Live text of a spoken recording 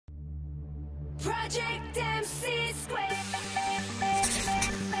Project MC².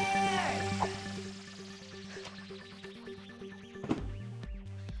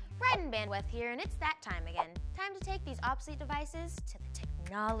 Bryden Bandweth here, and it's that time again. Time to take these obsolete devices to the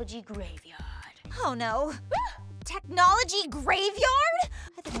technology graveyard. Oh no. Technology graveyard?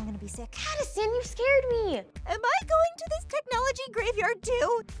 I think I'm gonna be sick. Addison, you scared me! Am I going to this technology graveyard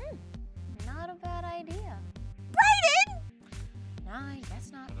too? Not a bad idea. Bryden! No, I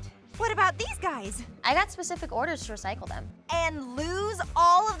guess not. What about these guys? I got specific orders to recycle them. And lose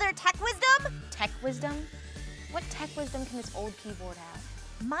all of their tech wisdom? Tech wisdom? What tech wisdom can this old keyboard have?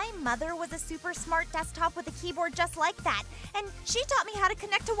 My mother was a super smart desktop with a keyboard just like that, and she taught me how to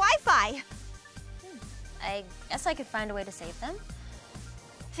connect to Wi-Fi. I guess I could find a way to save them.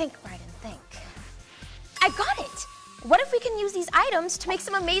 Think, Bryden, think. I got it! What if we can use these items to make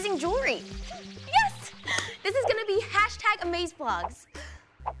some amazing jewelry? Yes! This is gonna be #AmazeBlogs.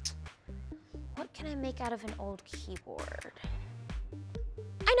 What can I make out of an old keyboard?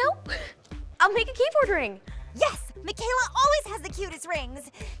 I know! I'll make a keyboard ring! Yes! McKeyla always has the cutest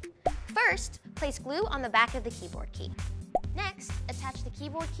rings! First, place glue on the back of the keyboard key. Next, attach the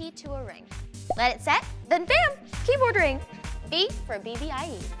keyboard key to a ring. Let it set, then bam! Keyboard ring! B for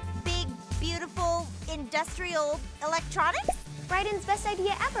BBIE. Big, beautiful, industrial electronics? Bryden's best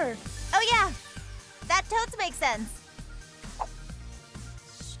idea ever! Oh yeah, that totes makes sense.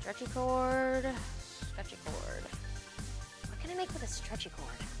 Stretchy cord, stretchy cord. What can I make with a stretchy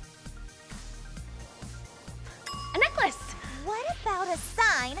cord? A necklace! What about a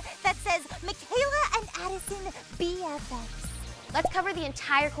sign that says McKeyla and Addison BFFs? Let's cover the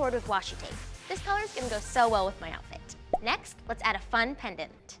entire cord with washi tape. This color is gonna go so well with my outfit. Next, let's add a fun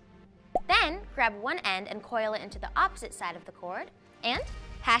pendant. Then, grab one end and coil it into the opposite side of the cord. And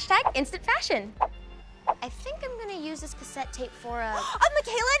 #InstantFashion. I think I'm gonna use this cassette tape for a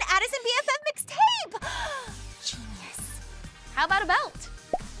McKeyla and Addison BFF mixtape! Genius. How about a belt?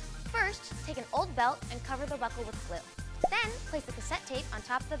 First, take an old belt and cover the buckle with glue. Then, place the cassette tape on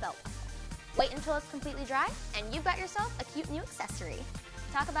top of the belt buckle. Wait until it's completely dry, and you've got yourself a cute new accessory.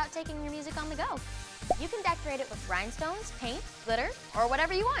 Talk about taking your music on the go. You can decorate it with rhinestones, paint, glitter, or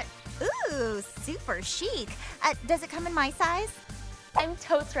whatever you want. Ooh, super chic. Does it come in my size? I'm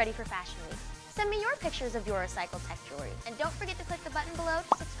totes ready for Fashion Week. Send me your pictures of your recycled tech jewelry, and don't forget to click the button below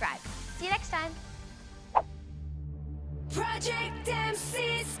to subscribe. See you next time. Project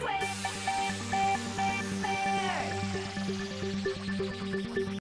MC².